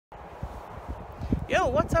Yo,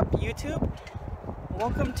 what's up YouTube?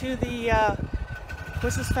 Welcome to the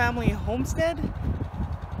Quistis Family Homestead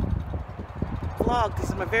vlog. This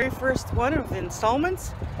is my very first one of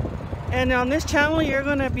installments, and on this channel you're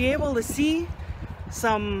going to be able to see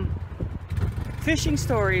some fishing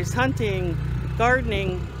stories, hunting,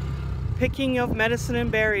 gardening, picking of medicine and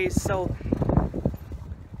berries. So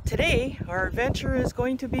today our adventure is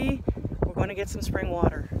going to be, we're going to get some spring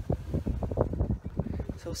water.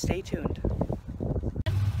 So stay tuned.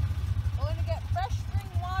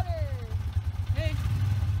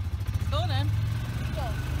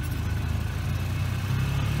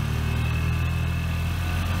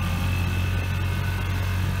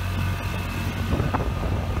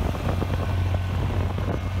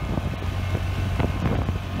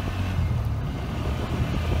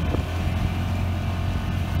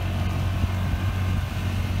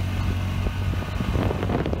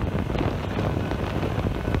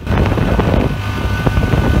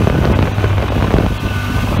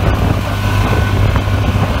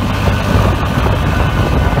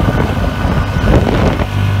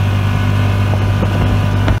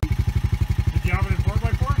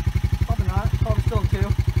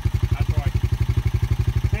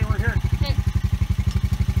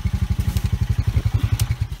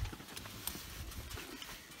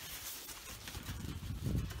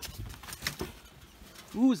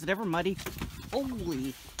 Ooh, is it ever muddy?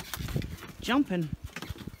 Holy, jumping.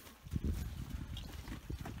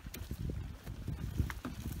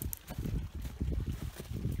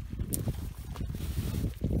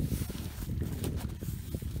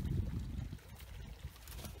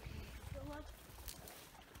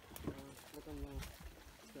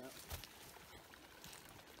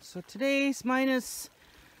 So today's minus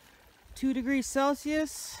 2 degrees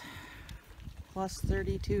Celsius, plus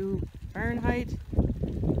 32 Fahrenheit.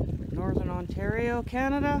 Northern Ontario,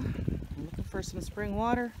 Canada. I'm looking for some spring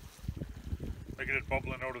water. Look at it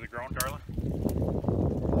bubbling out of the ground, darling.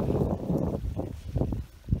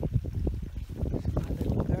 My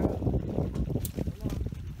little girl.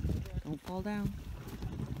 Don't fall down.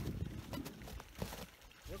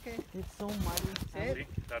 Okay. It's so muddy. See?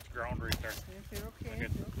 That's ground right there. You're okay.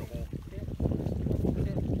 Look at the hole.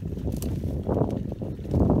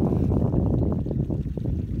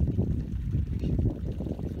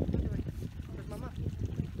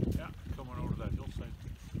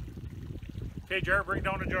 Okay, Jared, bring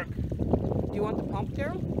down the jug. Do you want the pump,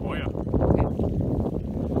 Daryl? Oh, yeah. Okay.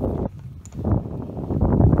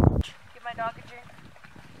 Give my dog a drink.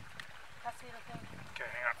 Pass me the thing. Okay,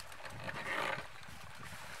 hang on.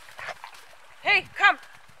 Hey, come!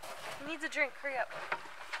 He needs a drink. Hurry up.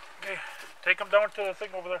 Okay, take him down to the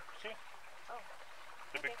thing over there. See? Oh.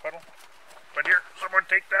 The big puddle. But here, someone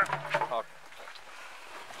take that. Okay.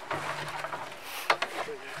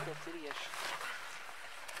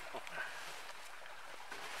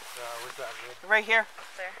 Where's that? Right here.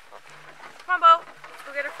 There. Come on, Bo. Let's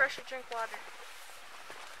go get a fresher drink water.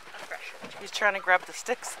 A fresher. He's trying to grab the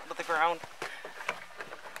sticks out of the ground.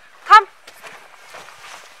 Come!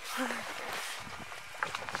 Come!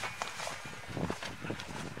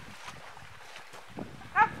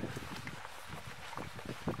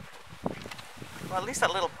 Well, at least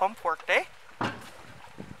that little pump worked, eh?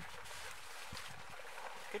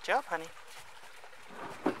 Good job, honey.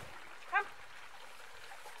 Come!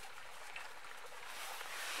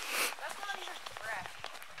 That's not even fresh.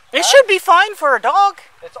 It should be fine for a dog.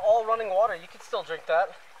 It's all running water. You can still drink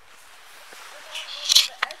that.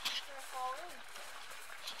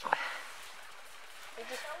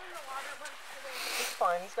 He's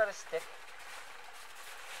fine. He's got a stick.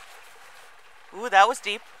 Ooh, that was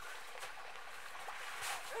deep.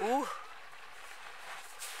 Ooh.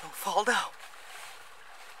 Don't fall down.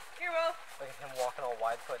 Here, Bo. Look at him walking all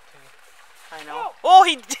wide foot too. I know. Oh,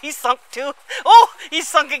 he sunk too. Oh, he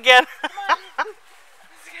sunk again. Come on.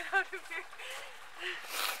 Let's get out of here.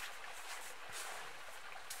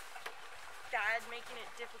 Dad making it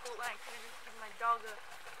difficult when I could have just given my dog a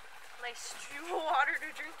nice stream of water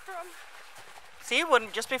to drink from. See,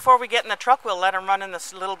 just before we get in the truck, we'll let him run in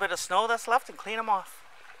this little bit of snow that's left and clean him off.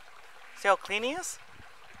 See how clean he is?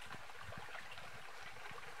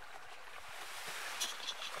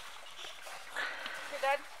 Here,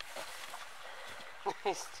 Dad.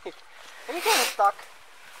 He's and he kind of stuck.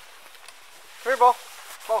 Here, Bo.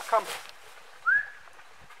 Bo, come.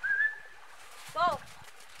 Bo.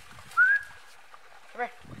 Come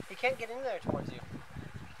here. He can't get in there towards you.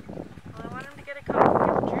 Well, I want him to get a cup and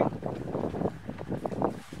get a drink.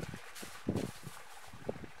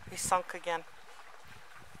 He sunk again.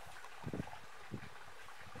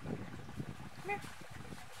 Come here.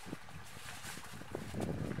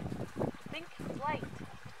 Think light.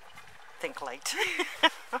 think light.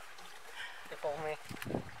 If only.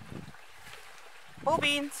 Bo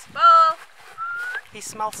Beans. Bo! He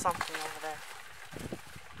smells something over there.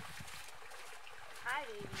 Hi,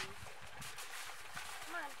 baby.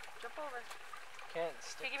 Come on, jump over. Can't Here,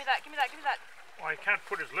 stick. give me that, give me that, give me that. Well, he can't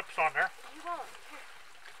put his lips on there. You won't. Here.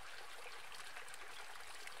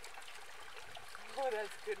 Oh,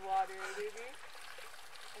 that's good water, baby.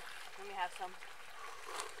 Let me have some.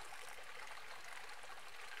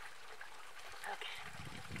 Okay.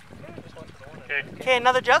 Okay. Okay,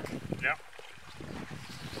 another jug? Yeah.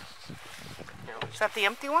 Is that the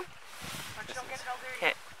empty one? Watch, don't get it all dirty.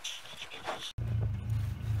 Okay.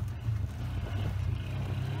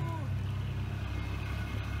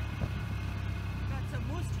 Got some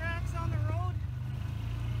moose tracks on the road.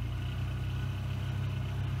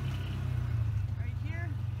 Right here.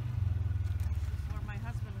 This is where my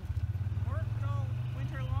husband worked all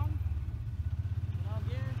winter long. Along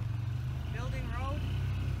here, building road.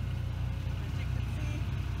 As you can see,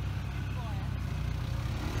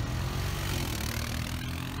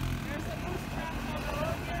 there's a moose track on the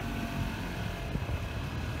road here.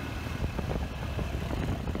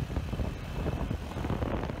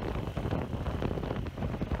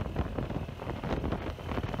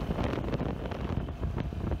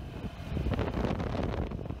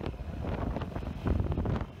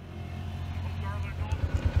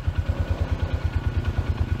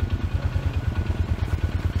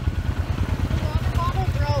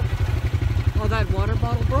 Oh, that water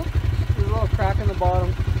bottle broke? There's a little crack in the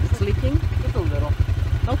bottom. It's leaking? Just a little.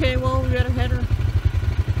 Okay, well, we better head her. I'm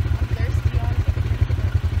thirsty on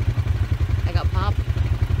I got pop.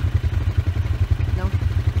 No?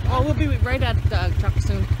 Oh, we'll be right at the truck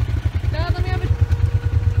soon. Dad, let me have it.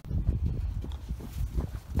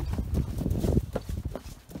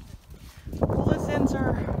 Well, this ends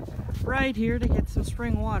our ride here to get some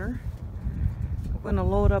spring water. I'm going to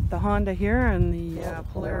load up the Honda here and the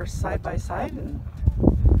Polaris side-by-side. And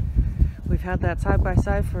we've had that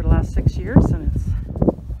side-by-side for the last 6 years and it's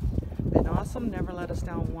been awesome, never let us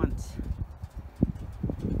down once.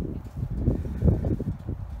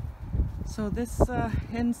 So this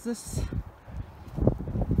ends this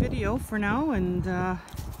video for now, and I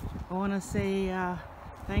want to say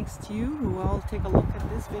thanks to you who all take a look at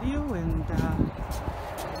this video, and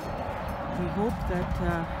we hope that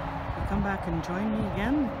you come back and join me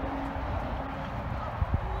again